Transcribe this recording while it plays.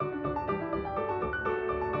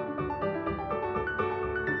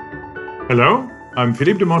Hello, I'm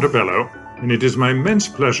Philippe de Montebello, and it is my immense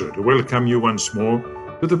pleasure to welcome you once more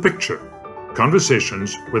to The Picture,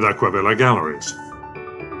 Conversations with Aquavella Galleries.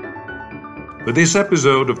 For this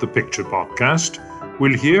episode of The Picture podcast,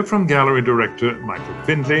 we'll hear from gallery director Michael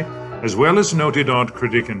Findlay, as well as noted art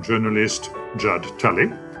critic and journalist Judd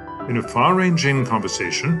Tully, in a far-ranging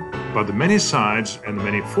conversation about the many sides and the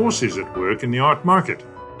many forces at work in the art market.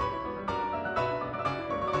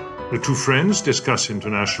 The two friends discuss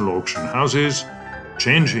international auction houses,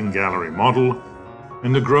 changing gallery model,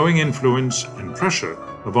 and the growing influence and pressure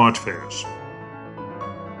of art fairs.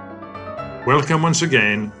 Welcome once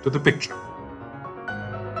again to The Picture.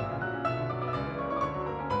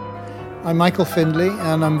 I'm Michael Findlay,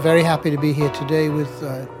 and I'm very happy to be here today with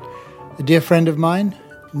a dear friend of mine,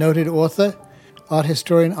 noted author, art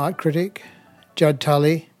historian, art critic, Judd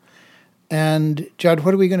Tully. And Judd,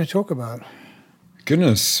 what are we going to talk about?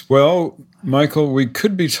 Goodness. Well, Michael, we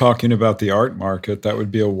could be talking about the art market. That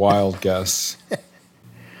would be a wild guess.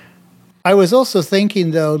 I was also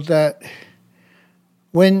thinking, though, that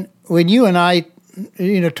when you and I,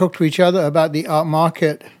 talk to each other about the art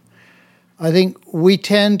market, I think we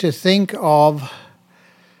tend to think of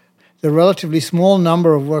the relatively small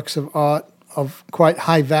number of works of art of quite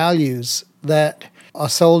high values that are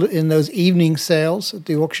sold in those evening sales at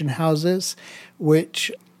the auction houses,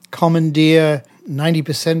 which commandeer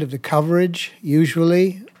 90% of the coverage,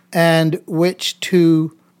 usually, and which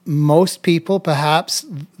to most people, perhaps,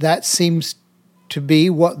 that seems to be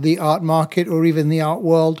what the art market or even the art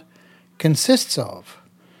world consists of.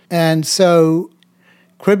 And so,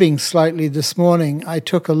 cribbing slightly this morning, I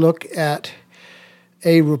took a look at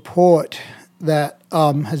a report that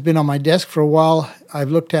has been on my desk for a while. I've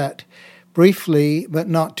looked at briefly, but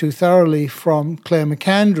not too thoroughly, from Claire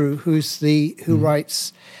McAndrew, who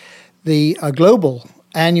writes the global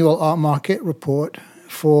annual art market report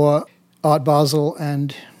for Art Basel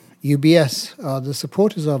and UBS, the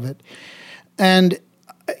supporters of it. And,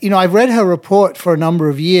 I've read her report for a number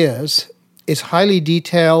of years. It's highly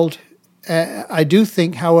detailed. I do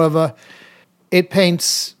think, however, it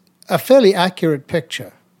paints a fairly accurate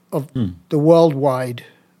picture of the worldwide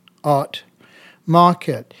art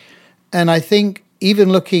market. And I think even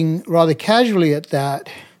looking rather casually at that,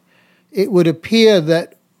 it would appear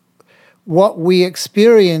that what we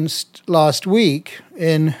experienced last week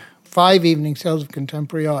in 5 evening sales of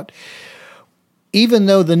contemporary art, even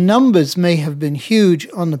though the numbers may have been huge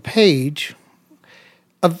on the page,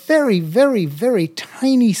 a very, very, very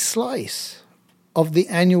tiny slice of the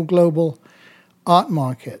annual global art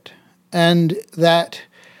market. And that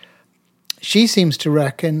she seems to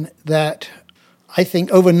reckon that I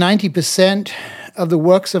think over 90% of the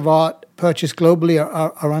works of art purchased globally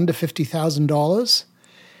are under $50,000.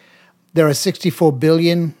 There are $64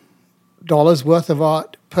 billion worth of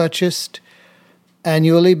art purchased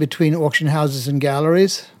annually between auction houses and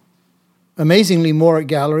galleries. Amazingly more at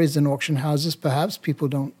galleries than auction houses, perhaps.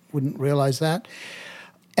 People wouldn't realize that.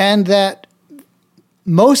 And that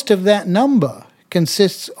most of that number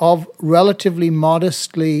consists of relatively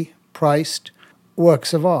modestly priced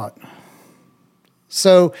works of art.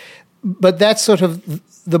 So, but that's sort of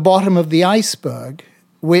the bottom of the iceberg,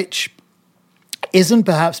 which isn't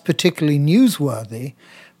perhaps particularly newsworthy,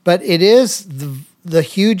 but it is the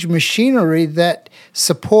huge machinery that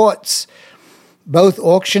supports both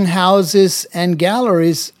auction houses and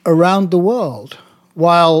galleries around the world,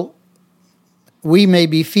 while we may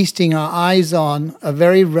be feasting our eyes on a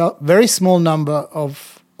very, very small number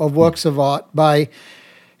of works of art by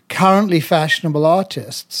currently fashionable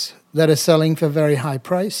artists that are selling for very high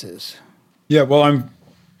prices. Yeah, well, I'm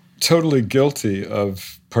totally guilty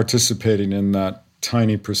of participating in that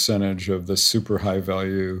tiny percentage of the super high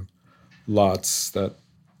value lots that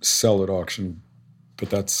sell at auction.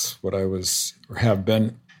 But that's what I was or have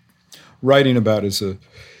been writing about as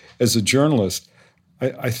a journalist.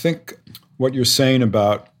 I think what you're saying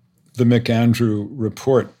about the McAndrew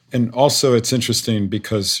report, and also it's interesting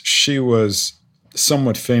because she was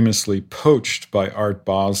somewhat famously poached by Art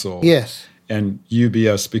Basel. Yes. And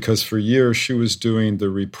UBS, because for years she was doing the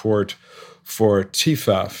report for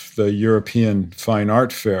TIFAF, the European Fine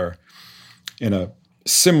Art Fair, in a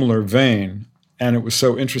similar vein. And it was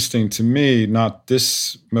so interesting to me, not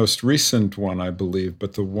this most recent one, I believe,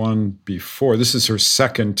 but the one before. This is her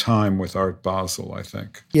second time with Art Basel, I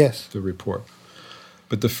think. Yes. The report.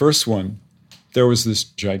 But the first one, there was this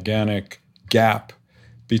gigantic gap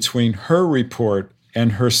between her report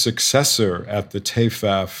and her successor at the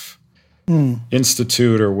TIFAF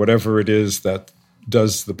Institute or whatever it is that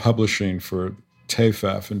does the publishing for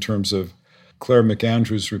TIFAF in terms of Claire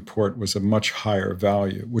McAndrew's report was a much higher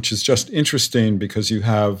value, which is just interesting because you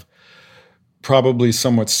have probably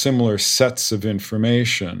somewhat similar sets of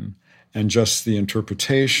information, and just the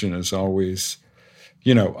interpretation is always,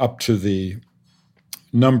 up to the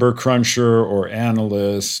number cruncher or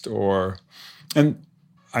analyst and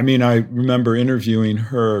I mean, I remember interviewing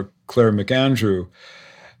her, Claire McAndrew,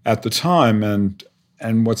 at the time,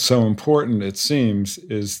 and what's so important, it seems,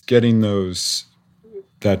 is getting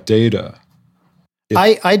that data.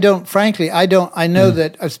 I know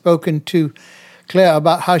that I've spoken to Claire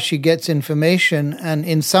about how she gets information, and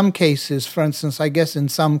in some cases, for instance, I guess in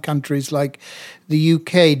some countries like the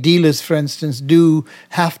UK, dealers, for instance, do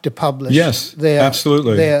have to publish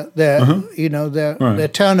absolutely. their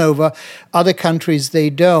turnover. Other countries, they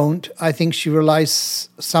don't. I think she relies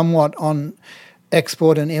somewhat on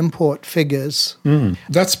export and import figures.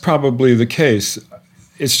 That's probably the case.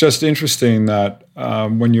 It's just interesting that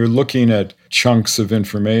when you're looking at chunks of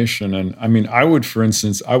information, and I mean, I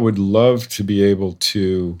would love to be able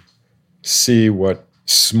to see what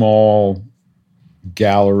small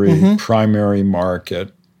gallery, primary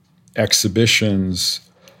market exhibitions,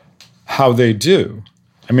 how they do.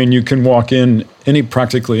 I mean, you can walk in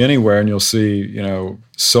practically anywhere and you'll see,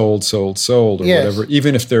 sold, or whatever,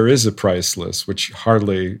 even if there is a price list, which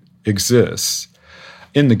hardly exists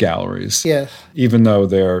in the galleries, even though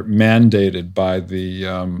they're mandated by the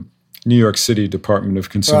New York City Department of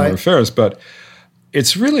Consumer Affairs. But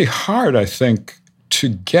it's really hard, I think, to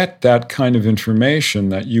get that kind of information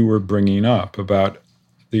that you were bringing up about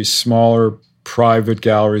these smaller private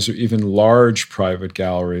galleries or even large private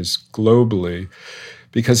galleries globally,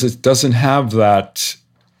 because it doesn't have that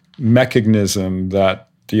mechanism that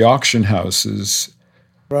the auction houses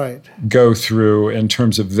go through in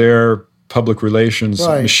terms of their public relations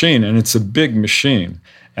machine. And it's a big machine.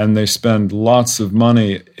 And they spend lots of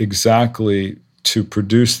money exactly to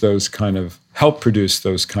help produce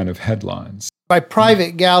those kind of headlines. By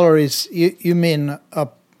private galleries, you mean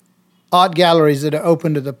art galleries that are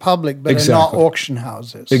open to the public but are not auction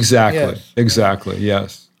houses. Exactly,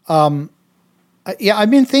 yes. I've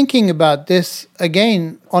been thinking about this,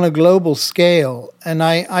 again, on a global scale. And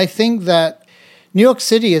I think that New York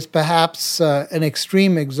City is perhaps an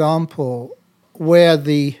extreme example where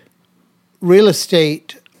the real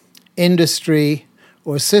estate industry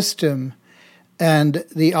or system and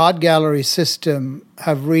the art gallery system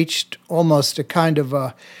have reached almost a kind of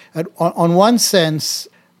on one sense,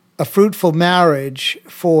 a fruitful marriage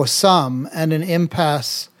for some and an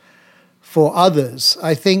impasse for others.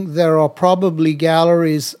 I think there are probably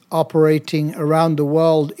galleries operating around the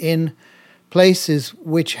world in places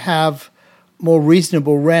which have more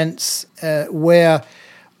reasonable rents where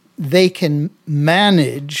they can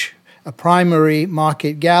manage a primary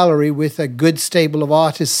market gallery with a good stable of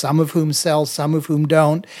artists, some of whom sell, some of whom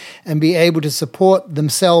don't, and be able to support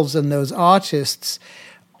themselves and those artists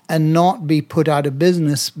and not be put out of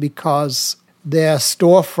business because their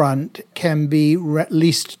storefront can be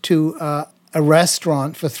leased to a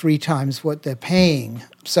restaurant for 3 times what they're paying.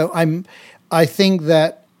 So I think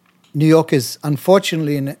that New York is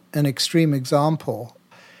unfortunately an extreme example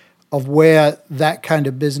of where that kind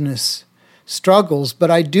of business struggles,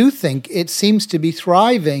 but I do think it seems to be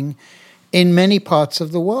thriving in many parts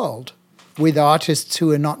of the world with artists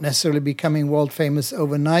who are not necessarily becoming world famous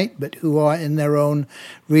overnight, but who are in their own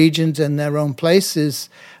regions and their own places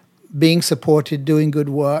being supported, doing good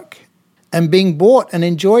work, and being bought and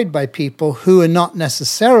enjoyed by people who are not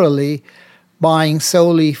necessarily buying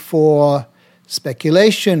solely for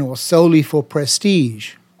speculation or solely for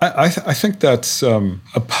prestige. I think that's a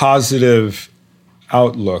positive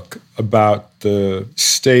outlook about the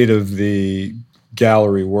state of the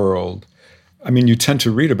gallery world. I mean, you tend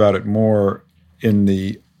to read about it more in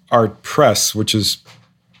the art press, which is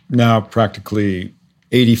now practically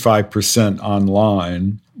 85%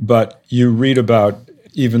 online. But you read about,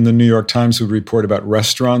 even the New York Times would report about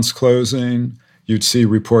restaurants closing. You'd see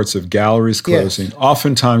reports of galleries closing,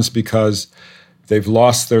 oftentimes because they've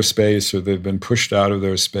lost their space or they've been pushed out of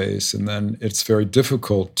their space. And then it's very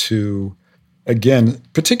difficult to, again,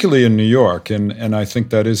 particularly in New York, and I think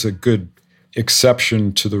that is a good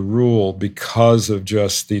exception to the rule because of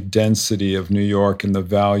just the density of New York and the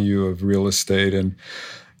value of real estate, and,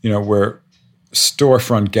 where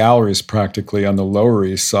storefront galleries practically on the Lower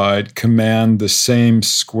East Side command the same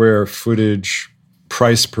square footage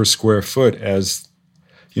price per square foot as,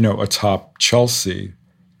 a top Chelsea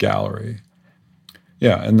gallery.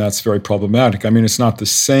 Yeah, and that's very problematic. I mean, it's not the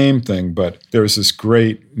same thing, but there's this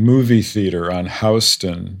great movie theater on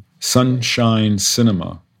Houston, Sunshine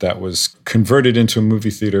Cinema, that was converted into a movie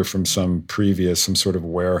theater from some sort of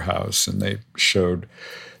warehouse, and they showed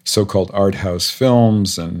so-called art house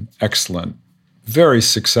films and excellent, very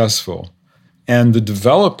successful And the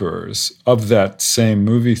developers of that same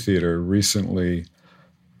movie theater recently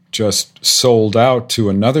just sold out to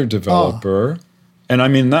another developer. And I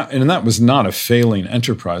mean, that was not a failing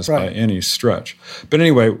enterprise by any stretch. But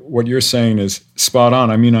anyway, what you're saying is spot on.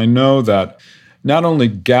 I mean, I know that not only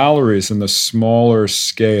galleries in the smaller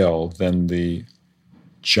scale than the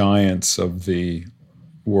giants of the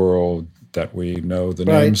world that we know, the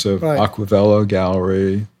names of Aquavella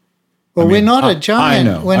Gallery. Well, we're not a giant.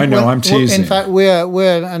 I know, I'm teasing. In fact,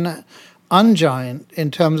 we're an ungiant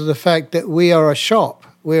in terms of the fact that we are a shop.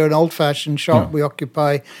 We're an old-fashioned shop. Yeah. We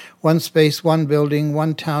occupy one space, one building,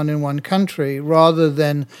 one town in one country, rather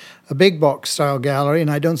than a big box style gallery.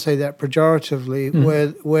 And I don't say that pejoratively,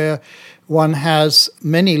 where one has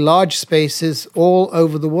many large spaces all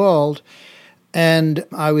over the world. And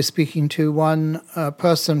I was speaking to one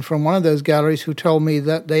person from one of those galleries who told me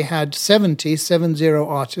that they had 70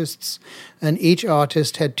 artists, and each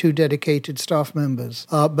artist had 2 dedicated staff members.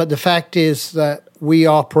 But the fact is that we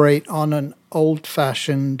operate on an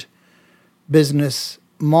old-fashioned business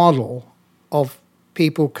model of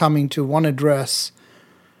people coming to one address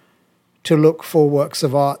to look for works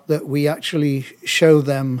of art that we actually show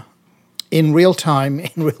them in real time,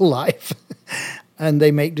 in real life, and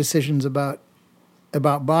they make decisions about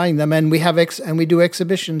buying them. And we have and we do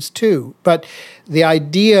exhibitions too. But the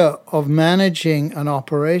idea of managing an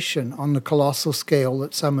operation on the colossal scale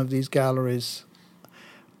that some of these galleries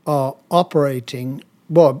are operating,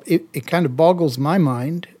 well, it kind of boggles my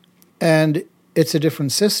mind, and it's a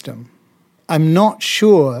different system. I'm not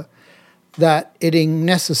sure that it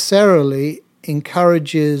necessarily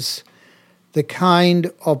encourages the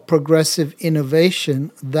kind of progressive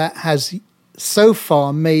innovation that has so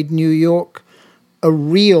far made New York a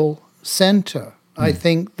real center. I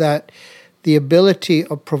think that the ability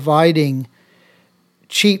of providing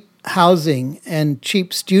cheap housing and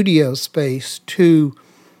cheap studio space to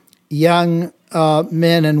young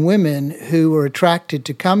men and women who are attracted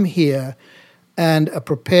to come here and are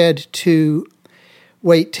prepared to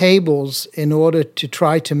wait tables in order to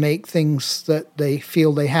try to make things that they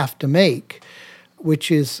feel they have to make, which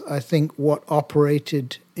is, I think, what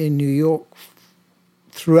operated in New York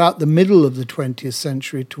throughout the middle of the 20th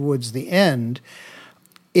century towards the end,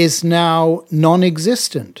 is now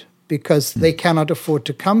non-existent because they cannot afford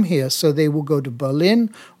to come here. So they will go to Berlin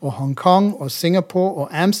or Hong Kong or Singapore or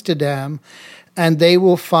Amsterdam, and they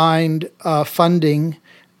will find funding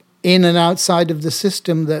in and outside of the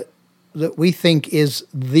system that we think is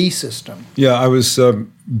the system. Yeah, I was,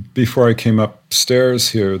 before I came upstairs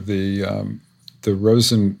here, the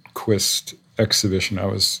Rosenquist exhibition I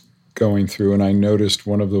was going through, and I noticed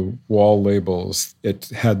one of the wall labels, it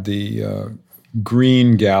had the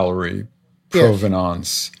Green Gallery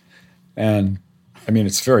Provenance. Yes. And I mean,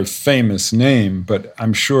 it's a very famous name, but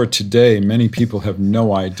I'm sure today many people have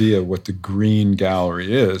no idea what the Green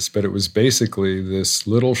Gallery is, but it was basically this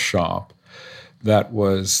little shop that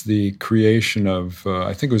was the creation of,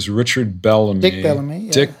 I think it was Richard Bellamy. Dick Bellamy,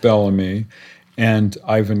 yeah. Dick Bellamy and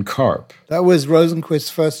Ivan Karp. That was Rosenquist's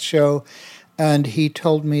first show. And he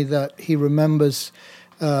told me that he remembers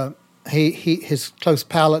his close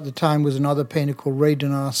pal at the time was another painter called Ray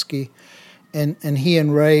Donarski. And he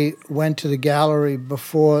and Ray went to the gallery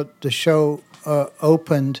before the show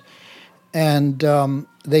opened. And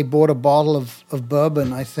they bought a bottle of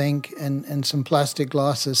bourbon, I think, and some plastic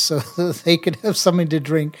glasses so that they could have something to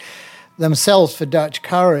drink themselves for Dutch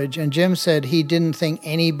courage. And Jim said he didn't think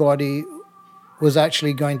anybody was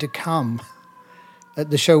actually going to come.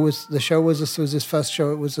 This was his first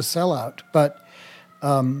show. It was a sellout, but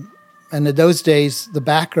and in those days, the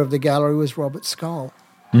backer of the gallery was Robert Scull,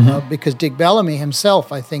 because Dick Bellamy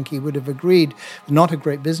himself, I think he would have agreed, not a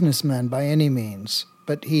great businessman by any means,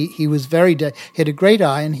 but he was he had a great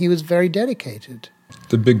eye and he was very dedicated.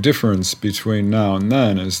 The big difference between now and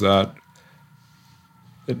then is that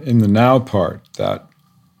in the now part, that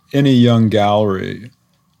any young gallery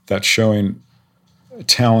that's showing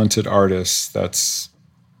talented artists that's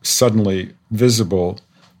suddenly visible,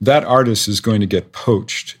 that artist is going to get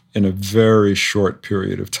poached in a very short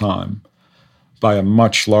period of time by a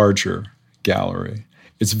much larger gallery.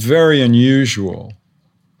 It's very unusual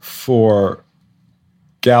for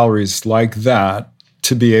galleries like that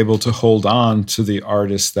to be able to hold on to the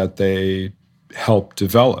artists that they help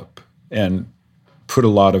develop and put a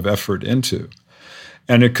lot of effort into.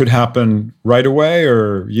 And it could happen right away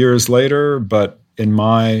or years later, but in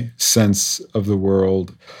my sense of the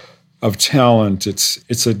world of talent, it's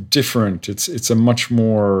a much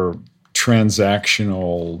more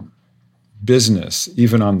transactional business,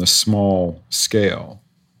 even on the small scale.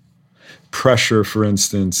 Pressure, for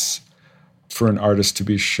instance, for an artist to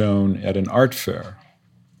be shown at an art fair,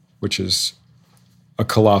 which is a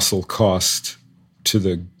colossal cost to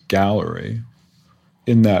the gallery.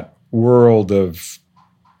 In that world of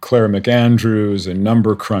Claire McAndrews and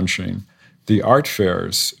number crunching, the art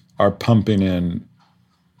fairs are pumping in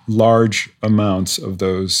large amounts of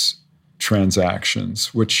those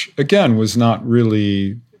transactions, which, again, was not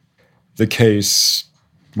really the case,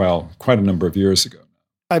 well, quite a number of years ago.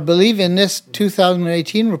 I believe in this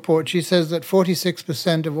 2018 report, she says that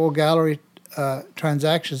 46% of all gallery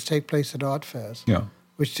transactions take place at art fairs,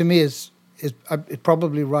 which to me is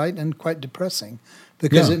probably right and quite depressing,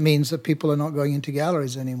 because it means that people are not going into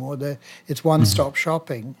galleries anymore. It's one-stop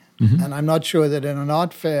shopping. And I'm not sure that in an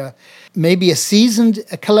art fair, maybe a seasoned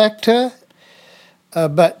collector,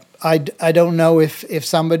 but I don't know if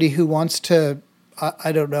somebody who wants to,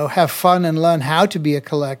 I don't know, have fun and learn how to be a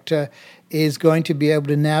collector is going to be able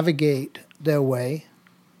to navigate their way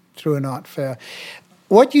through an art fair.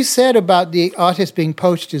 What you said about the artist being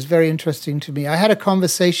poached is very interesting to me. I had a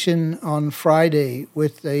conversation on Friday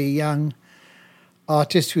with a young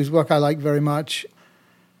artist whose work I like very much.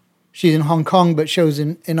 She's in Hong Kong, but shows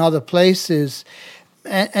in other places,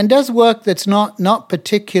 and does work that's not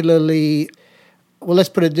particularly, well, let's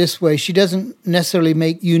put it this way, she doesn't necessarily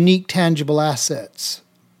make unique, tangible assets.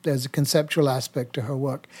 There's a conceptual aspect to her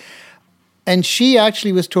work. And she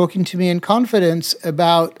actually was talking to me in confidence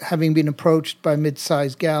about having been approached by a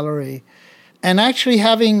mid-sized gallery and actually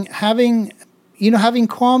having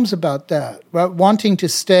qualms about that, right? Wanting to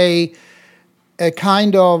stay a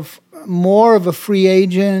kind of more of a free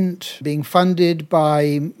agent, being funded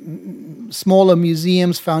by smaller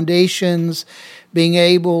museums, foundations, being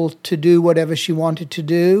able to do whatever she wanted to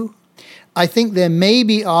do. I think there may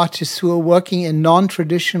be artists who are working in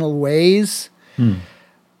non-traditional ways,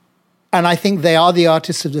 and I think they are the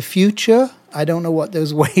artists of the future. I don't know what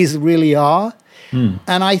those ways really are.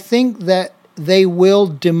 And I think that they will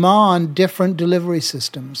demand different delivery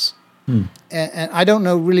systems. And I don't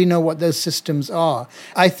really know what those systems are.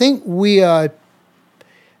 I think we are,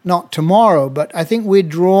 not tomorrow, but I think we're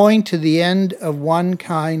drawing to the end of one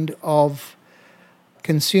kind of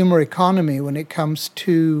consumer economy when it comes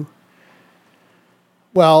to,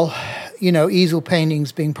 well, easel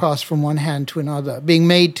paintings being passed from one hand to another, being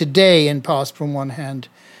made today and passed from one hand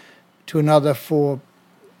to another for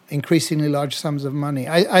increasingly large sums of money.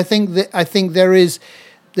 I think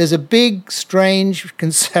there's a big, strange,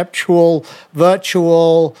 conceptual,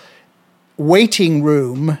 virtual waiting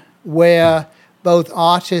room where both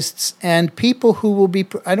artists and people who will be,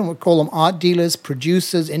 I don't want to call them art dealers,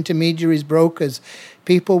 producers, intermediaries, brokers,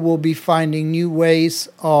 people will be finding new ways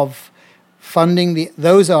of funding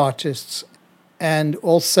those artists and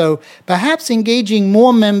also perhaps engaging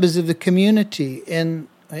more members of the community in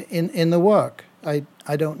the work. I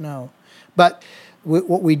don't know. But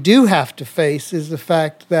what we do have to face is the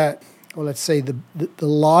fact that, well, let's say the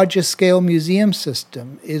larger scale museum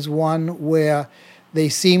system is one where they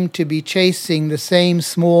seem to be chasing the same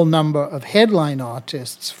small number of headline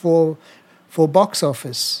artists for box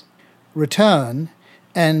office return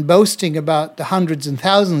and boasting about the hundreds and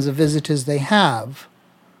thousands of visitors they have.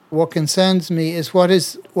 What concerns me is what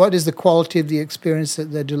is the quality of the experience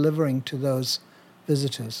that they're delivering to those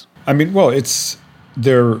visitors. I mean, well,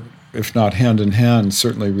 they're, if not hand in hand,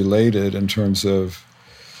 certainly related in terms of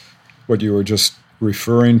what you were just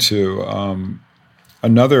referring to.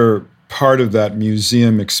 Another part of that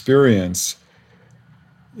museum experience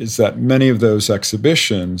is that many of those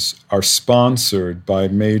exhibitions are sponsored by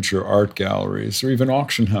major art galleries or even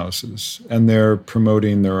auction houses, and they're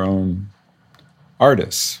promoting their own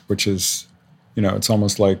artists, which is, it's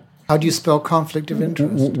almost like... How do you spell conflict of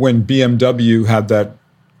interest? When BMW had that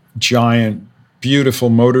giant, beautiful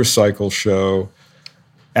motorcycle show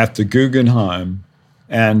at the Guggenheim,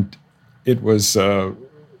 and it was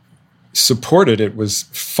supported, it was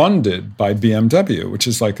funded by BMW, which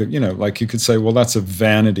is like, like you could say, well, that's a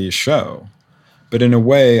vanity show. But in a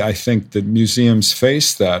way, I think that museums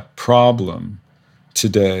face that problem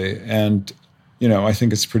today. And, I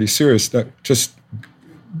think it's pretty serious. That just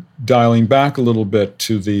dialing back a little bit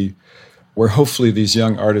to where hopefully these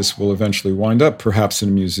young artists will eventually wind up, perhaps in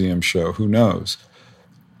a museum show, who knows?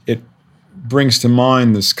 It brings to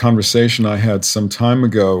mind this conversation I had some time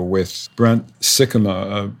ago with Brent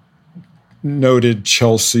Sikkema, a noted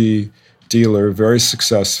Chelsea dealer, very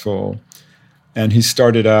successful. And he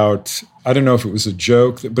started out, I don't know if it was a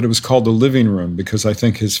joke, but it was called The Living Room, because I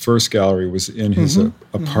think his first gallery was in his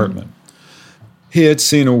apartment. He had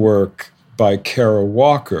seen a work by Kara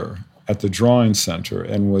Walker at the Drawing Center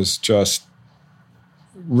and was just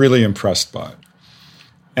really impressed by it.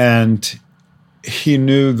 And he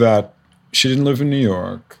knew that She didn't live in New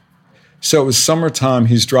York. So it was summertime.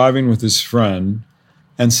 He's driving with his friend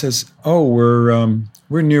and says, "Oh,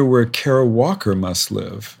 we're near where Kara Walker must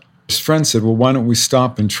live." His friend said, "Well, why don't we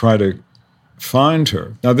stop and try to find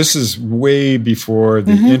her?" Now, this is way before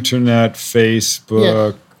the internet,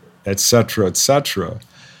 Facebook, et cetera,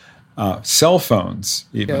 cell phones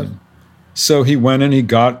even. Yes. So he went and he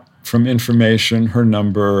got from information her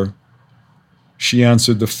number. She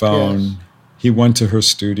answered the phone. Yes. He went to her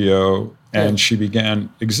studio and she began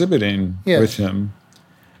exhibiting with him.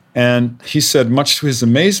 And he said, much to his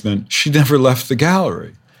amazement, she never left the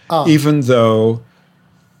gallery, even though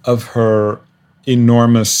of her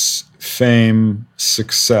enormous fame,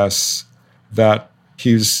 success, that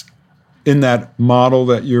he's in that model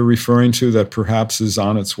that you're referring to that perhaps is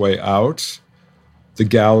on its way out, the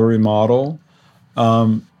gallery model.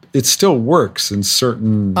 It still works in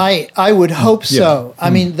certain... I would hope so. I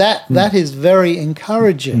mean, that is very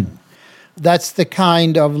encouraging. That's the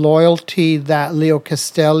kind of loyalty that Leo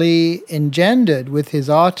Castelli engendered with his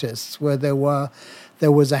artists, where there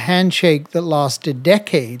was a handshake that lasted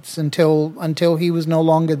decades until he was no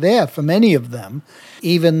longer there for many of them,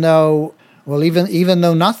 even though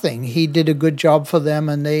nothing, he did a good job for them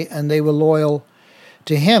and they were loyal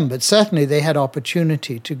to him. But certainly they had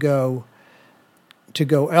opportunity to go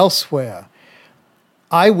elsewhere.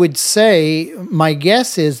 I would say, my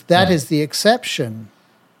guess is that is the exception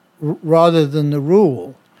rather than the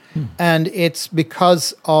rule. And it's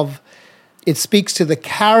because it speaks to the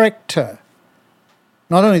character,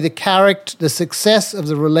 not only the success of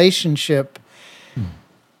the relationship,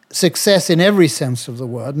 success in every sense of the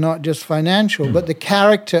word, not just financial, but the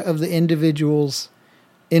character of the individuals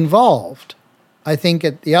involved. I think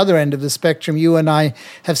at the other end of the spectrum, you and I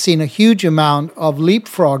have seen a huge amount of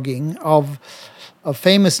leapfrogging of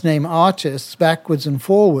famous name artists backwards and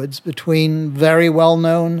forwards between very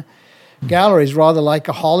well-known galleries, rather like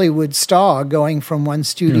a Hollywood star going from one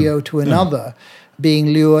studio to another, being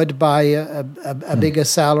lured by a bigger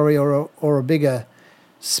salary or a bigger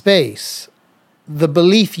space. The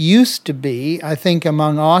belief used to be, I think,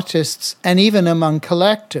 among artists and even among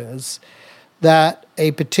collectors, that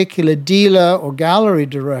a particular dealer or gallery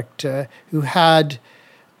director who had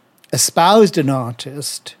espoused an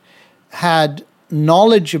artist had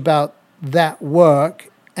knowledge about that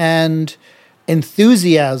work and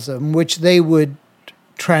enthusiasm which they would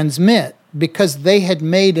transmit because they had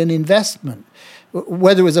made an investment,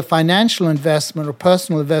 whether it was a financial investment or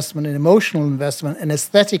personal investment, an emotional investment, an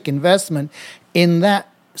aesthetic investment in that.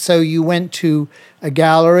 So you went to a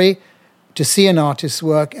gallery to see an artist's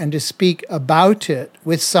work and to speak about it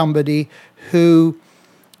with somebody who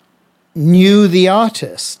knew the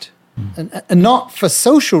artist. And not for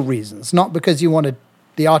social reasons, not because you wanted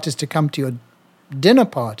the artist to come to your dinner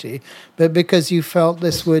party, but because you felt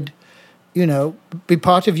this would, be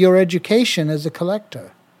part of your education as a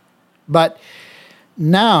collector. But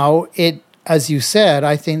now as you said,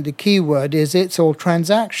 I think the key word is it's all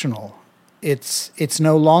transactional. It's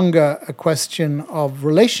no longer a question of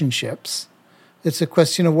relationships. It's a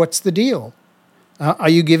question of what's the deal? Are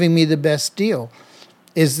you giving me the best deal?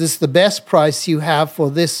 Is this the best price you have for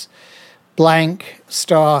this blank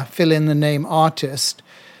star, fill in the name artist?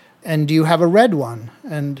 And do you have a red one?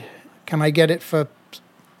 And can I get it for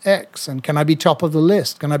X? And can I be top of the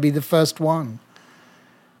list? Can I be the first one?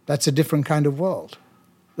 That's a different kind of world.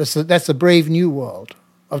 That's a brave new world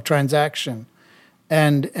of transaction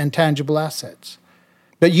and tangible assets.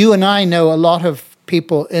 But you and I know a lot of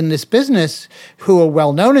people in this business who are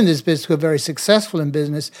well known in this business, who are very successful in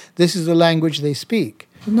business. This is the language they speak.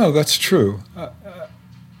 No, that's true.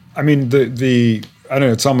 I mean, I don't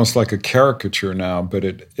know, it's almost like a caricature now, but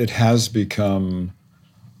it has become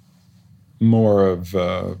more of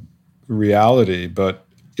reality, but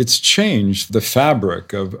it's changed the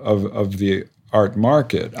fabric of the art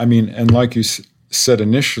market. I mean, and like you said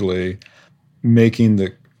initially, making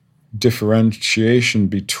the differentiation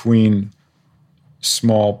between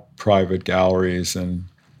small private galleries and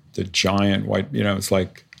the giant white, it's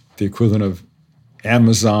like the equivalent of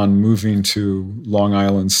Amazon moving to Long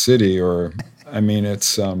Island City, or, I mean,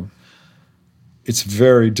 it's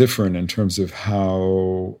very different in terms of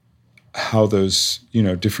how those,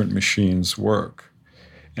 different machines work.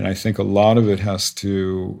 And I think a lot of it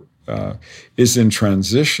is in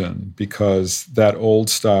transition, because that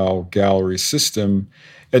old style gallery system,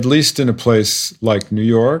 at least in a place like New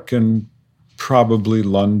York and probably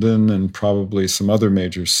London and probably some other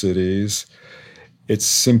major cities, it's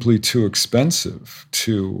simply too expensive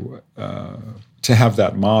to have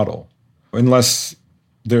that model, unless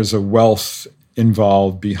there's a wealth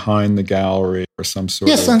involved behind the gallery or some sort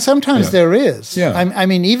yes, of... and sometimes there is. Yeah. I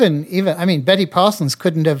mean, even Betty Parsons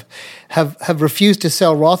couldn't have refused to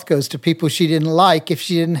sell Rothkos to people she didn't like if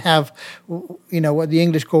she didn't have, what the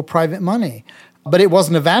English call private money. But it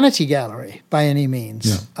wasn't a vanity gallery by any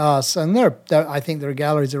means. Yeah. So I think there are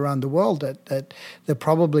galleries around the world that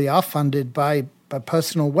probably are funded by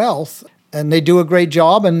personal wealth, and they do a great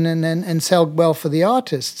job and sell well for the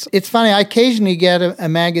artists. It's funny, I occasionally get a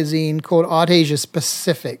magazine called Art Asia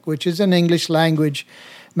Pacific, which is an English language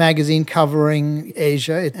magazine covering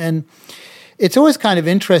Asia. And it's always kind of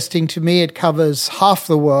interesting to me. It covers half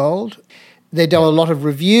the world. They do a lot of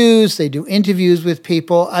reviews. They do interviews with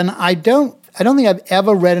people. And I don't think I've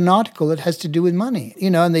ever read an article that has to do with money,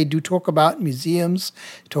 and they do talk about museums,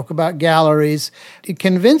 talk about galleries. It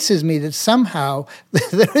convinces me that somehow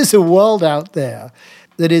there is a world out there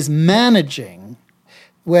that is managing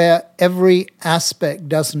where every aspect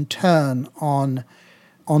doesn't turn on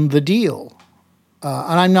the deal.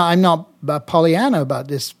 And I'm not Pollyanna about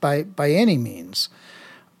this by any means.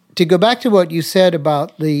 To go back to what you said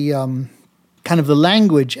about the kind of the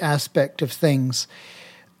language aspect of things,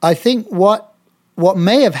 I think what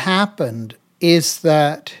may have happened is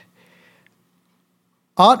that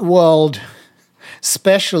art world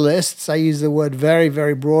specialists, I use the word very,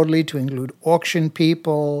 very broadly to include auction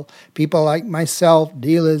people like myself,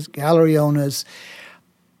 dealers, gallery owners,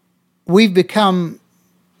 we've become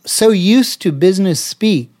so used to business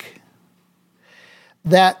speak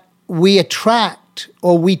that we attract,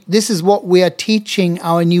 this is what we are teaching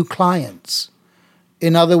our new clients.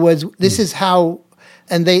 In other words, this is how...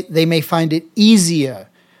 And they may find it easier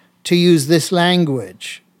to use this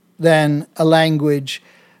language than a language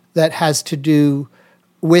that has to do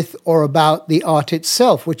with or about the art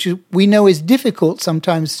itself, which we know is difficult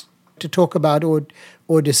sometimes to talk about or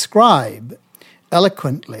describe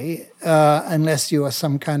eloquently, unless you are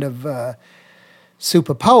some kind of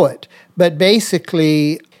super poet. But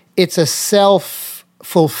basically, it's a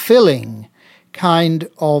self-fulfilling kind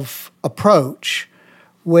of approach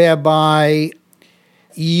whereby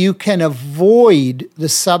you can avoid the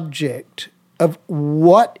subject of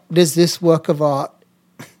what does this work of art,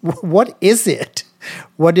 what is it?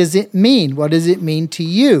 What does it mean? What does it mean to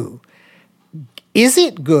you? Is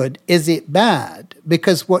it good? Is it bad?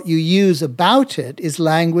 Because what you use about it is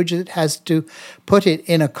language that has to put it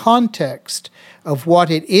in a context of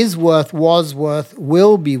what it is worth, was worth,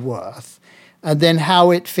 will be worth, and then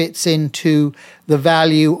how it fits into the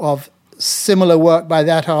value of similar work by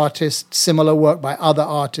that artist, similar work by other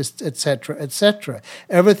artists, etc., etc.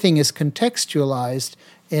 Everything is contextualized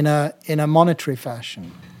in a monetary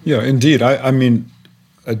fashion. Yeah, indeed. I mean,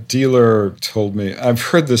 a dealer told me, I've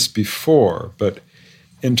heard this before, but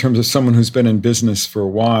in terms of someone who's been in business for a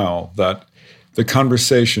while, that the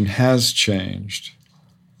conversation has changed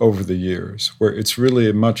over the years, where it's really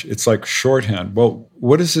it's like shorthand. Well,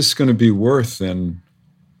 what is this going to be worth in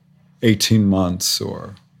 18 months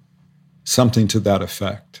or something to that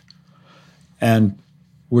effect? And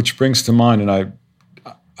which brings to mind, and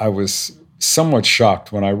I was somewhat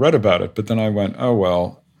shocked when I read about it, but then I went, oh,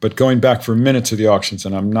 well, but going back for a minute to the auctions,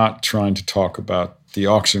 and I'm not trying to talk about the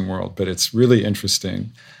auction world, but it's really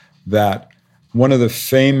interesting that one of the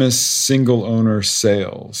famous single-owner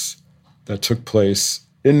sales that took place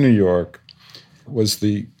in New York was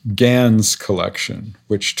the Gans collection,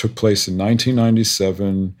 which took place in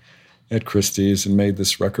 1997 at Christie's and made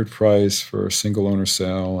this record price for a single-owner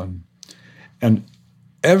sale. And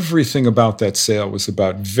everything about that sale was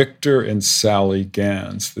about Victor and Sally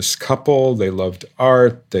Gans, this couple. They loved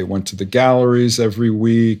art. They went to the galleries every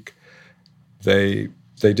week. They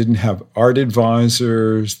didn't have art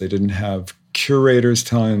advisors. They didn't have curators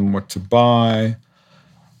telling them what to buy.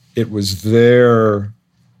 It was their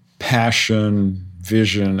passion,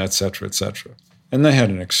 vision, et cetera, et cetera. And they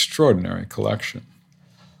had an extraordinary collection.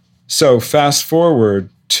 So fast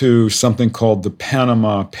forward to something called the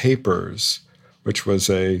Panama Papers, which was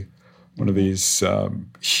one of these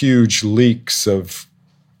huge leaks of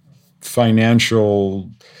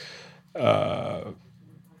financial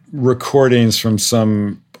recordings from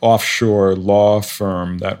some offshore law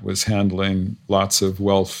firm that was handling lots of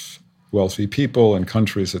wealthy people and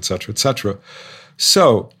countries, et cetera, et cetera.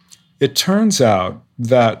 So it turns out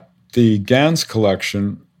that the Gans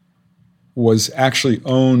collection was actually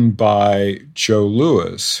owned by Joe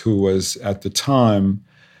Louis, who was at the time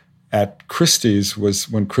at Christie's,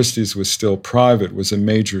 when Christie's was still private, was a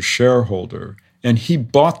major shareholder. And he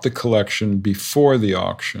bought the collection before the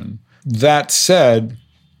auction. That said,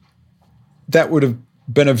 that would have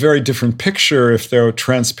been a very different picture if their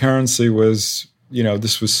transparency was,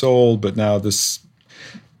 this was sold, but now this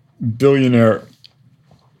billionaire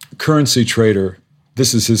currency trader,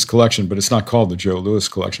 this is his collection, but it's not called the Joe Louis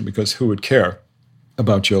collection because who would care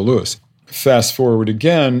about Joe Louis? Fast forward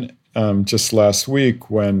again, just last week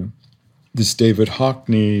when this David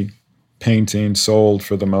Hockney painting sold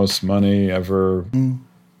for the most money ever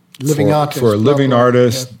for a living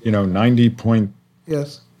artist, yes.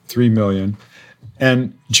 90.3 million.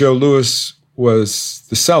 And Joe Louis was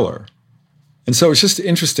the seller. And so it's just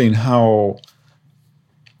interesting how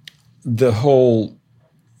the whole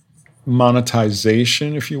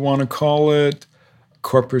monetization, if you want to call it,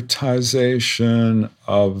 corporatization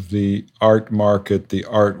of the art market, the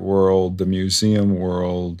art world, the museum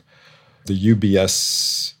world, the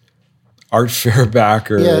UBS art fair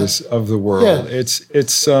backers of the world. Yeah.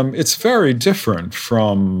 It's very different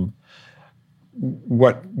from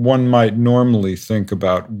what one might normally think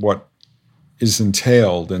about what is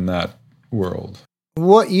entailed in that world.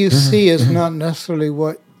 What you see is not necessarily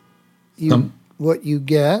what you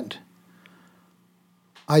get.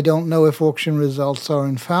 I don't know if auction results are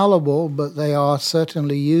infallible, but they are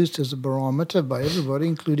certainly used as a barometer by everybody,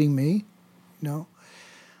 including me.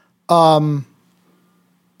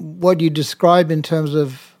 What you describe in terms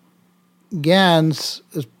of GANs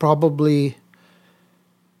is probably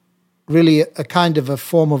really a kind of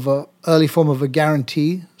early form of a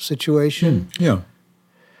guarantee situation. Yeah.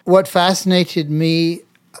 What fascinated me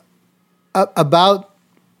about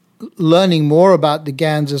learning more about the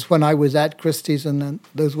GANs is when I was at Christie's and then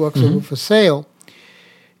those works were for sale,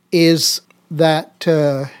 is that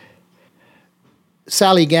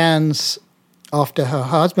Sally Gans, after her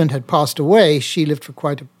husband had passed away, she lived for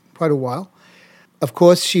quite a while. Of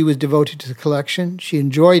course, she was devoted to the collection. She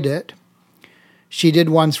enjoyed it. She did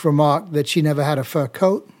once remark that she never had a fur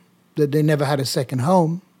coat, that they never had a second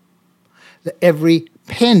home, that every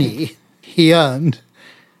penny he earned,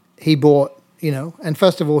 he bought, and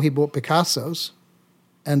first of all, he bought Picassos.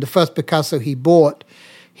 And the first Picasso he bought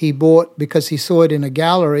because he saw it in a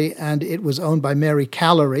gallery, and it was owned by Mary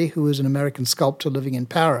Callery, who was an American sculptor living in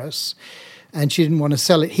Paris. And she didn't want to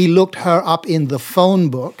sell it. He looked her up in the phone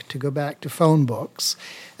book, to go back to phone books,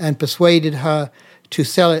 and persuaded her to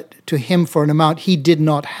sell it to him for an amount he did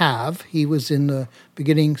not have. He was in the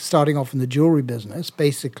beginning, starting off in the jewelry business,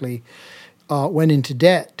 basically went into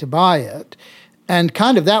debt to buy it. And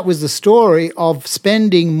kind of that was the story of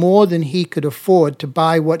spending more than he could afford to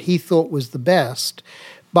buy what he thought was the best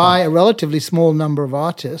by a relatively small number of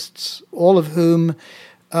artists, all of whom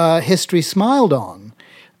history smiled on.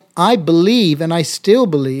 I believe, and I still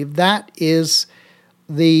believe, that is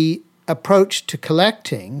the approach to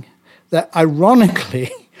collecting that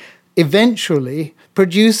ironically eventually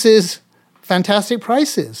produces fantastic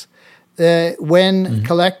prices. When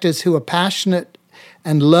collectors who are passionate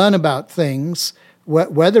and learn about things,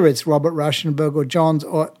 whether it's Robert Rauschenberg or Johns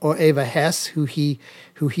or Eva Hess, who he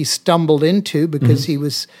stumbled into because he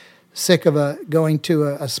was sick of going to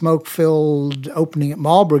a smoke-filled opening at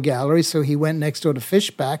Marlborough Gallery, so he went next door to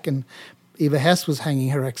Fishback, and Eva Hess was hanging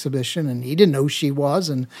her exhibition, and he didn't know who she was,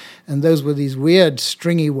 and those were these weird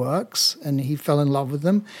stringy works, and he fell in love with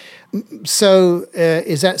them. So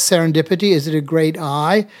is that serendipity? Is it a great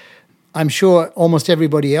eye? I'm sure almost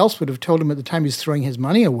everybody else would have told him at the time he's throwing his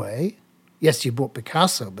money away. Yes, you bought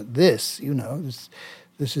Picasso, but this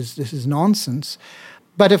is nonsense.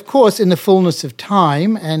 But of course, in the fullness of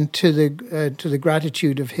time, and to the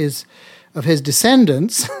gratitude of his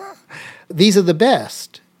descendants, these are the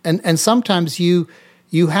best. And sometimes you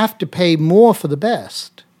have to pay more for the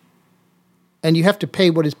best, and you have to pay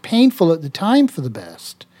what is painful at the time for the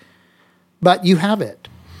best. But you have it.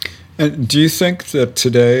 And do you think that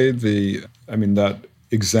today that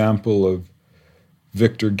example of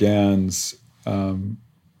Victor Gans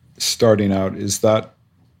starting out, is that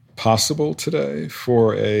possible today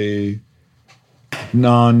for a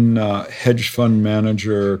non-hedge fund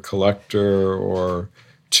manager, collector, or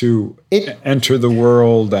to enter the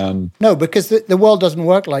world? And no, because the world doesn't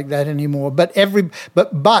work like that anymore. But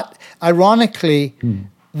ironically,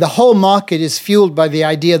 the whole market is fueled by the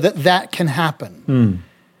idea that can happen.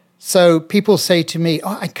 So people say to me,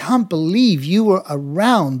 "Oh, I can't believe you were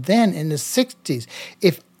around then in the 60s.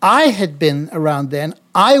 If I had been around then,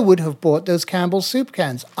 I would have bought those Campbell soup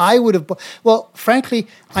cans. I would have bought..." Well, frankly,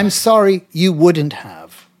 I'm sorry, you wouldn't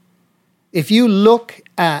have. If you look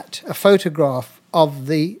at a photograph of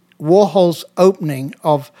the Warhol's opening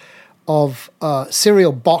of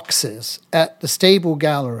cereal boxes at the Stable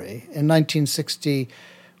Gallery in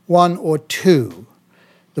 1961 or 2,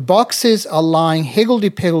 The boxes are lying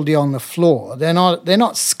higgledy-piggledy on the floor. They're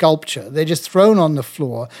not sculpture. They're just thrown on the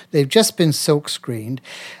floor. They've just been silk screened.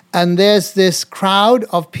 And there's this crowd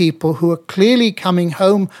of people who are clearly coming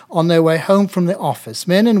home on their way home from the office,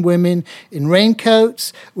 men and women in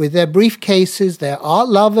raincoats with their briefcases. They're art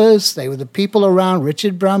lovers. They were the people around,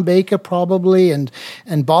 Richard Brown Baker probably, and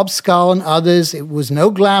Bob Scull and others. It was no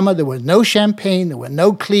glamour. There was no champagne. There were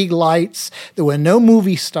no Klieg lights. There were no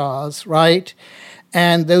movie stars, right?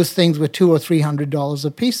 And those things were $200 or $300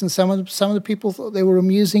 a piece, and some of the people thought they were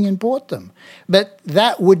amusing and bought them. But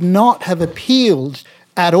that would not have appealed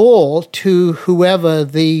at all to whoever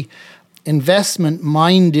the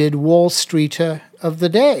investment-minded Wall Streeter of the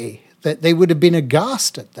day, that they would have been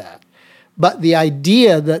aghast at that. But the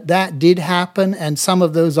idea that that did happen and some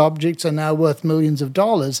of those objects are now worth millions of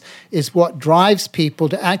dollars is what drives people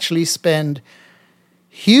to actually spend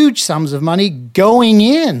huge sums of money going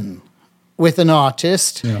in with an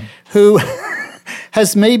artist who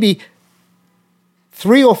has maybe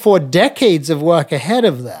 3 or 4 decades of work ahead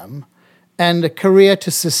of them and a career to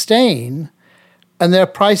sustain, and their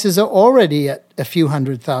prices are already at a few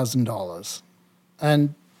 $100,000.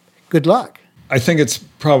 And good luck. I think it's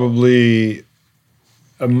probably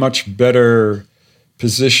a much better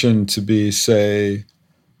position to be, say,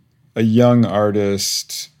 a young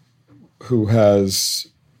artist who has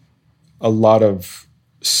a lot of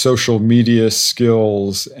social media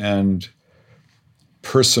skills and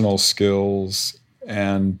personal skills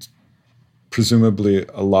and presumably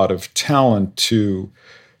a lot of talent to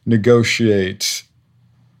negotiate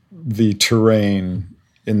the terrain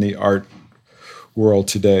in the art world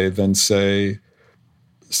today than, say,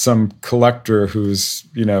 some collector who's,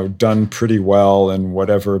 done pretty well in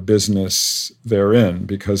whatever business they're in,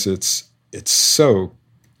 because it's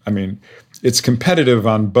competitive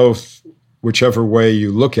on both, whichever way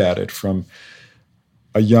you look at it, from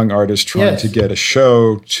a young artist trying to get a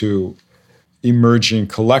show to emerging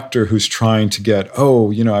collector who's trying to get,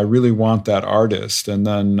 I really want that artist. And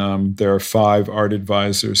then there are 5 art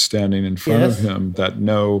advisors standing in front of him that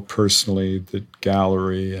know personally the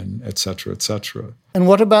gallery and et cetera, et cetera. And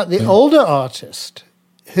what about the older artist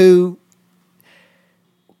who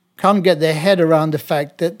can't get their head around the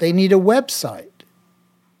fact that they need a website?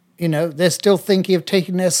 They're still thinking of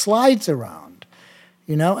taking their slides around,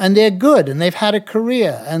 and they're good and they've had a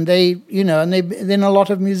career and they're in a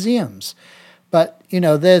lot of museums. But,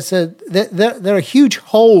 there are huge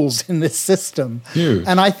holes in this system. Huge.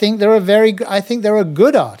 And I think there are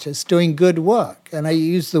good artists doing good work. And I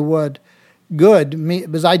use the word good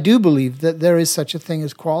because I do believe that there is such a thing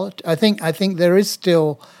as quality. I think there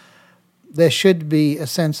should be a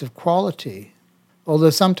sense of quality.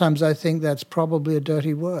 Although sometimes I think that's probably a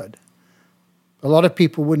dirty word. A lot of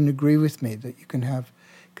people wouldn't agree with me that you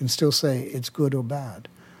can still say it's good or bad.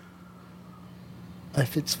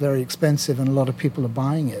 If it's very expensive and a lot of people are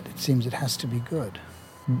buying it, it seems it has to be good.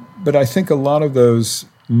 But I think a lot of those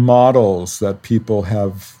models that people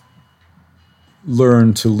have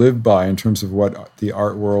learned to live by in terms of what the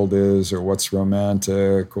art world is or what's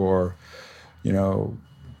romantic, or,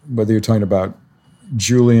 whether you're talking about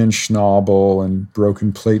Julian Schnabel and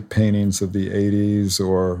broken plate paintings of the 80s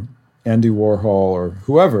or Andy Warhol or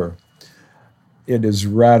whoever, it is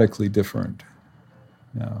radically different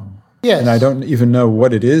now. Yes. And I don't even know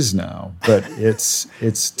what it is now, but it's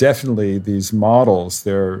definitely these models.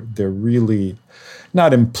 They're really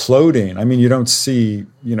not imploding. I mean, you don't see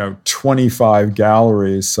 25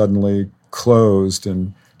 galleries suddenly closed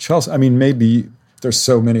in Chelsea. I mean, maybe there's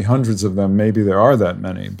so many hundreds of them. Maybe there are that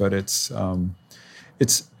many, but it's.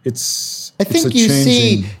 I think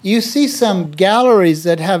you see some galleries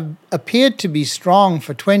that have appeared to be strong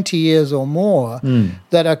for 20 years or more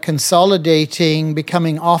that are consolidating,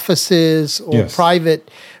 becoming offices or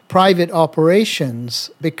private operations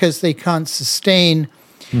because they can't sustain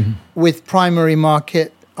with primary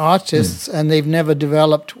market artists, and they've never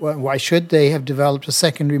developed. Why should they have developed a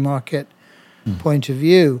secondary market point of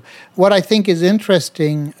view? What I think is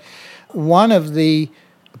interesting, one of the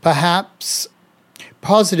perhaps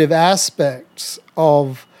positive aspects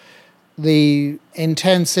of the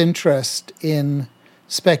intense interest in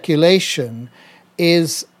speculation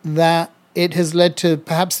is that it has led to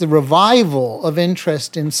perhaps the revival of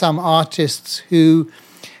interest in some artists who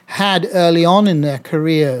had early on in their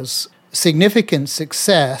careers significant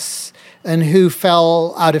success and who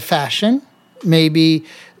fell out of fashion. Maybe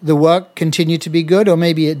the work continued to be good, or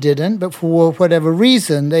maybe it didn't, but for whatever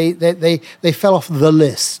reason, they fell off the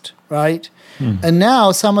list, right? And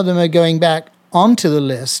now some of them are going back onto the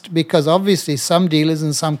list because obviously some dealers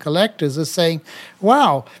and some collectors are saying,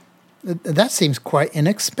 wow, that seems quite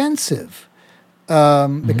inexpensive.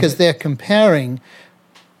 because they're comparing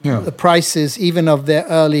the prices even of their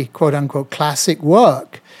early quote-unquote classic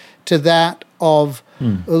work to that of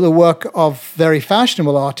the work of very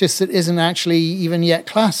fashionable artists that isn't actually even yet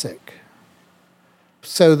classic.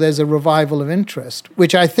 So there's a revival of interest,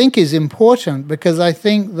 which I think is important, because I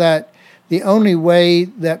think that the only way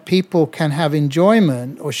that people can have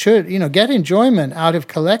enjoyment, or should, get enjoyment out of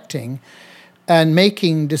collecting and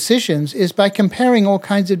making decisions, is by comparing all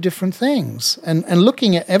kinds of different things and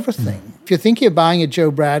looking at everything. If you're thinking of buying a Joe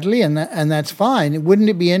Bradley, and that's fine, wouldn't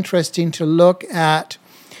it be interesting to look at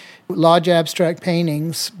large abstract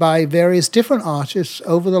paintings by various different artists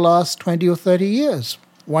over the last 20 or 30 years?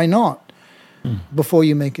 Why not? Before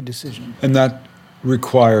you make a decision. And that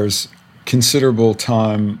requires considerable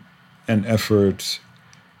time and effort.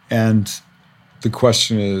 And the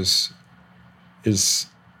question is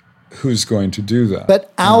who's going to do that?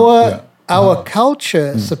 But our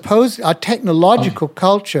culture, our technological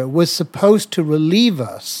culture was supposed to relieve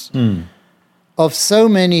us of so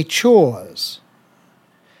many chores.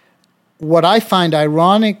 What I find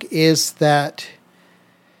ironic is that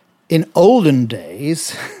in olden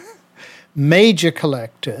days, major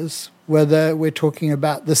collectors, whether we're talking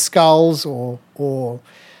about the Skulls or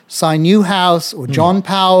Cy Newhouse or John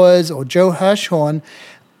Powers or Joe Hirschhorn,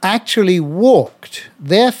 actually walked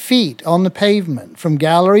their feet on the pavement from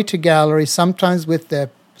gallery to gallery, sometimes with their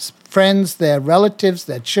friends, their relatives,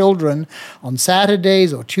 their children, on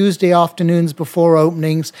Saturdays or Tuesday afternoons before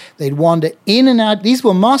openings. They'd wander in and out. These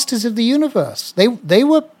were masters of the universe. They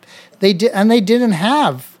didn't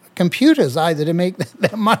have computers either to make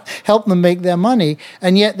help them make their money,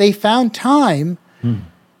 and yet they found time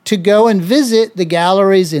to go and visit the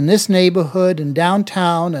galleries in this neighborhood and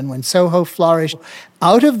downtown, and when Soho flourished,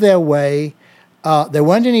 out of their way. There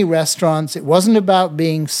weren't any restaurants. It wasn't about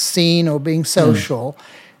being seen or being social.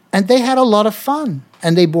 And they had a lot of fun,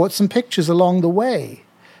 and they bought some pictures along the way.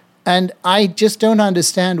 And I just don't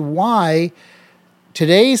understand why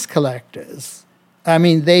today's collectors, I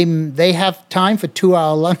mean, they have time for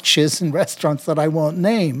 2-hour lunches in restaurants that I won't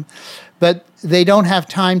name, but they don't have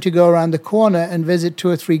time to go around the corner and visit 2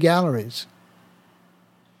 or 3 galleries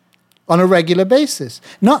on a regular basis.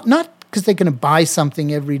 Not because they're going to buy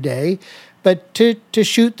something every day, but to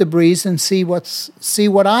shoot the breeze and see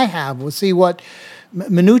what I have, or see what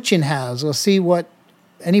Mnuchin has, or see what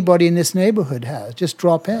anybody in this neighborhood has. Just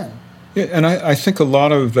drop in. Yeah, and I think a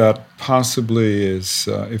lot of that possibly is,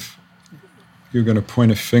 if you're going to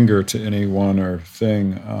point a finger to any one or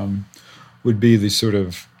thing, would be the sort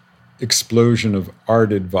of explosion of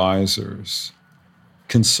art advisors,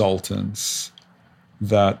 consultants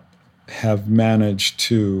that have managed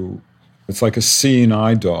to, it's like a seeing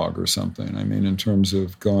eye dog or something. I mean, in terms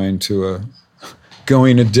of going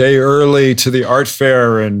a day early to the art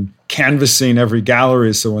fair and canvassing every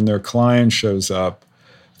gallery, so when their client shows up,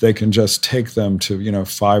 they can just take them to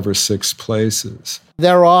 5 or 6 places.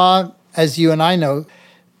 There are, as you and I know,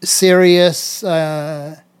 serious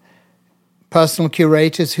personal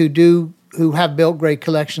curators who have built great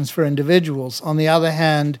collections for individuals. On the other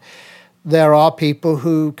hand, there are people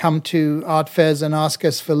who come to art fairs and ask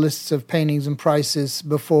us for lists of paintings and prices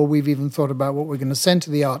before we've even thought about what we're going to send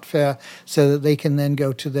to the art fair, so that they can then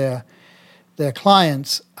go to their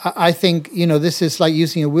clients. I think, this is like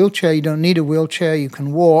using a wheelchair. You don't need a wheelchair. You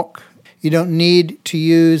can walk. You don't need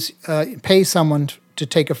to pay someone to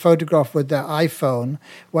take a photograph with their iPhone.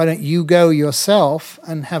 Why don't you go yourself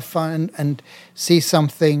and have fun and see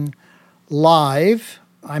something live?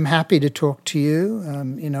 I'm happy to talk to you.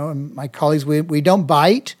 And my colleagues, we don't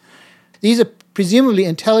bite. These are presumably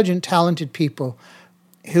intelligent, talented people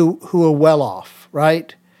who are well off,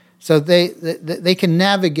 right? So they can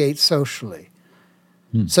navigate socially.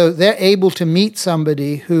 So they're able to meet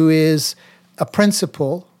somebody who is a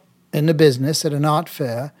principal in the business at an art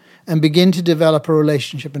fair and begin to develop a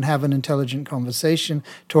relationship and have an intelligent conversation,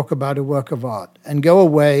 talk about a work of art, and go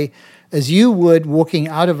away as you would walking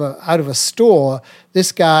out of a store.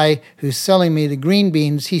 This guy who's selling me the green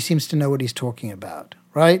beans, he seems to know what he's talking about,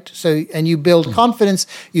 right? So, and you build confidence,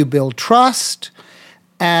 you build trust,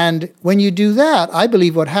 and when you do that, I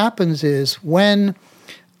believe what happens is when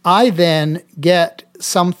I then get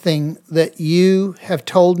something that you have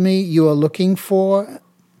told me you are looking for,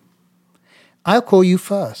 I'll call you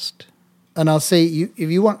first, and I'll say, if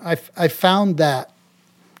you want, I found that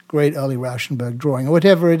great early Rauschenberg drawing, or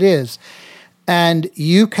whatever it is, and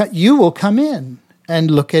you will come in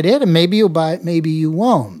and look at it, and maybe you'll buy it, maybe you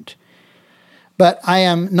won't. But I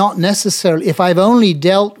am not necessarily, if I've only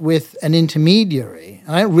dealt with an intermediary,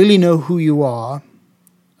 and I don't really know who you are,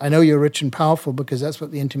 I know you're rich and powerful because that's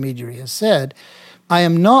what the intermediary has said, I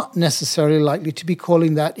am not necessarily likely to be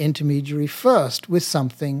calling that intermediary first with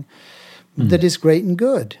something that is great and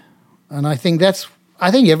good. And I think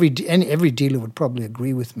every dealer would probably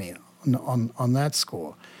agree with me on that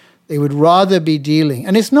score. They would rather be dealing,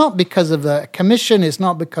 and it's not because of the commission, it's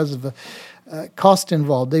not because of the cost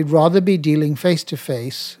involved. They'd rather be dealing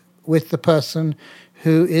face-to-face with the person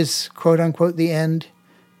who is, quote-unquote, the end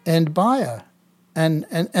buyer. And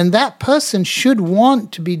that person should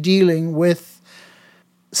want to be dealing with.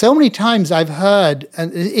 So many times I've heard,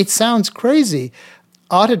 and it sounds crazy,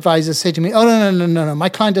 art advisors say to me, "Oh, no, my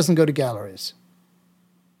client doesn't go to galleries."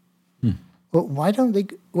 Well, why don't they?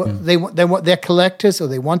 Well, they're collectors, or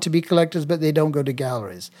they want to be collectors, but they don't go to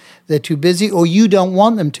galleries. They're too busy, or you don't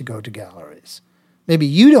want them to go to galleries. Maybe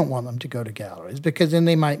you don't want them to go to galleries because then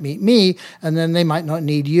they might meet me, and then they might not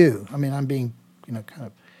need you. I mean, I'm being,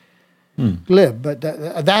 kind of glib, but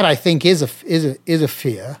that I think is a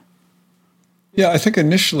fear. Yeah, I think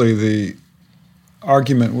initially the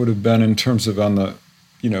argument would have been in terms of on the,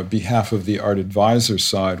 behalf of the art advisor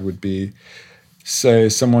side would be, say,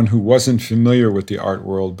 someone who wasn't familiar with the art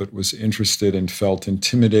world but was interested and felt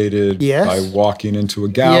intimidated by walking into a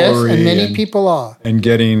gallery. Yes, and many people are. And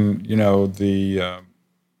getting, the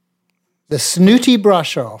snooty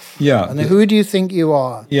brush off. Yeah. And who do you think you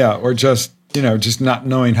are? Yeah, or just not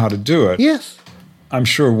knowing how to do it. Yes. I'm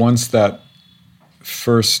sure once that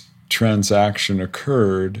first transaction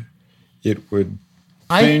occurred, it would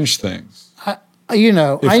change things. I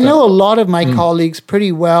know a lot of my colleagues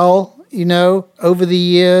pretty well, over the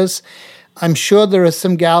years. I'm sure there are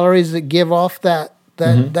some galleries that give off that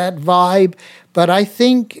vibe, but I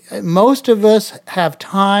think most of us have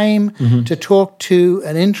time to talk to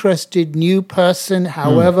an interested new person.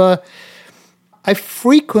 However, I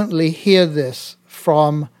frequently hear this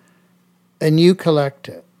from a new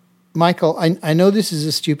collector. Michael, I know this is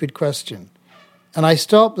a stupid question. And I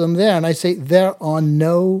stop them there and I say, there are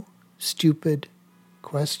no stupid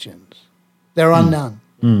questions. There are none.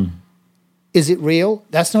 Is it real?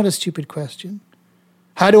 That's not a stupid question.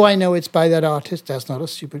 How do I know it's by that artist? That's not a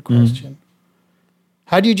stupid question.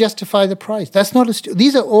 How do you justify the price? That's not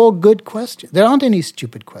these are all good questions. There aren't any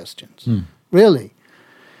stupid questions, really.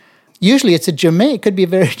 Usually it's it could be a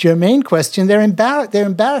very germane question. They're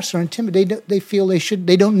embarrassed or intimidated. They feel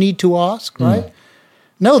they don't need to ask, right?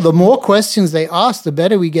 No, the more questions they ask, the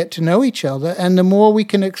better we get to know each other and the more we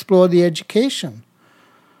can explore the education.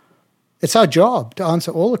 It's our job to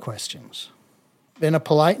answer all the questions in a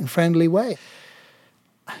polite and friendly way.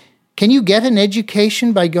 Can you get an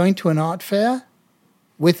education by going to an art fair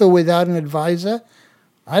with or without an advisor?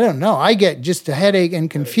 I don't know. I get just a headache and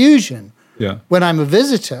confusion when I'm a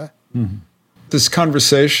visitor. This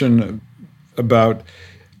conversation about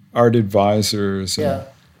art advisors, and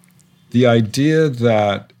the idea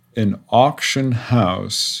that an auction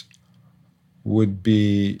house would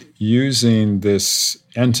be using this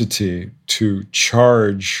entity to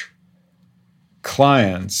charge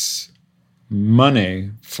clients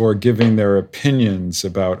money for giving their opinions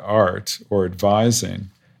about art or advising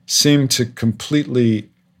seemed to completely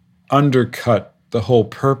undercut the whole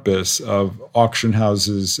purpose of auction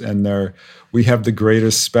houses and we have the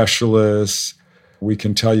greatest specialists, we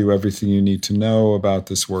can tell you everything you need to know about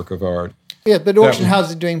this work of art. Yeah, but auction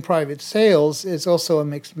houses doing private sales is also a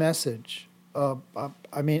mixed message.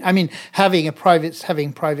 I mean, having private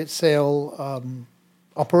sale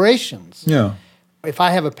operations. Yeah. If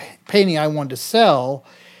I have a painting I want to sell,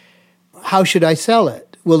 how should I sell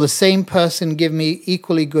it? Will the same person give me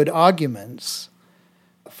equally good arguments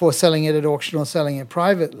for selling it at auction or selling it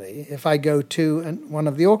privately if I go to one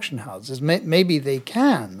of the auction houses? Maybe they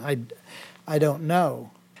can. I don't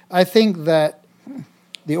know. I think that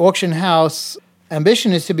the auction house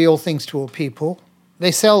ambition is to be all things to all people.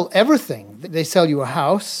 They sell everything. They sell you a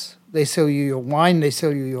house. They sell you your wine. They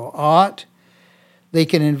sell you your art. They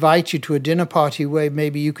can invite you to a dinner party where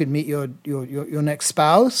maybe you could meet your next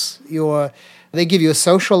spouse. They give you a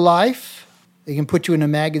social life. They can put you in a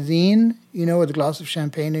magazine, with a glass of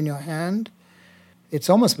champagne in your hand. It's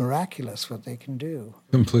almost miraculous what they can do.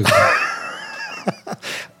 Completely.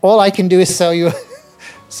 All I can do is sell you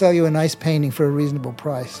a nice painting for a reasonable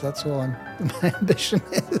price. That's all my ambition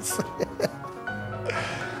is.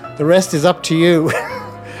 The rest is up to you.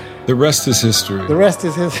 The rest is history. The rest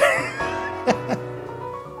is history.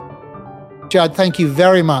 Judd, thank you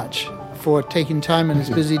very much for taking time in this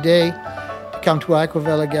busy day to come to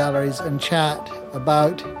Aquavella Galleries and chat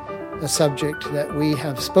about a subject that we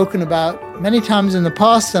have spoken about many times in the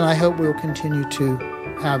past, and I hope we'll continue to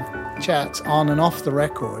have chats on and off the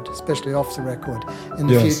record, especially off the record in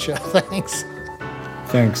the future. Thanks.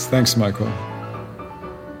 Thanks, Michael.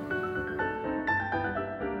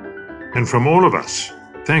 And from all of us,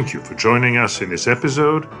 thank you for joining us in this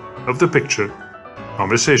episode of The Picture,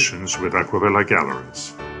 Conversations with Aquavella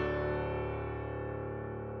Galleries.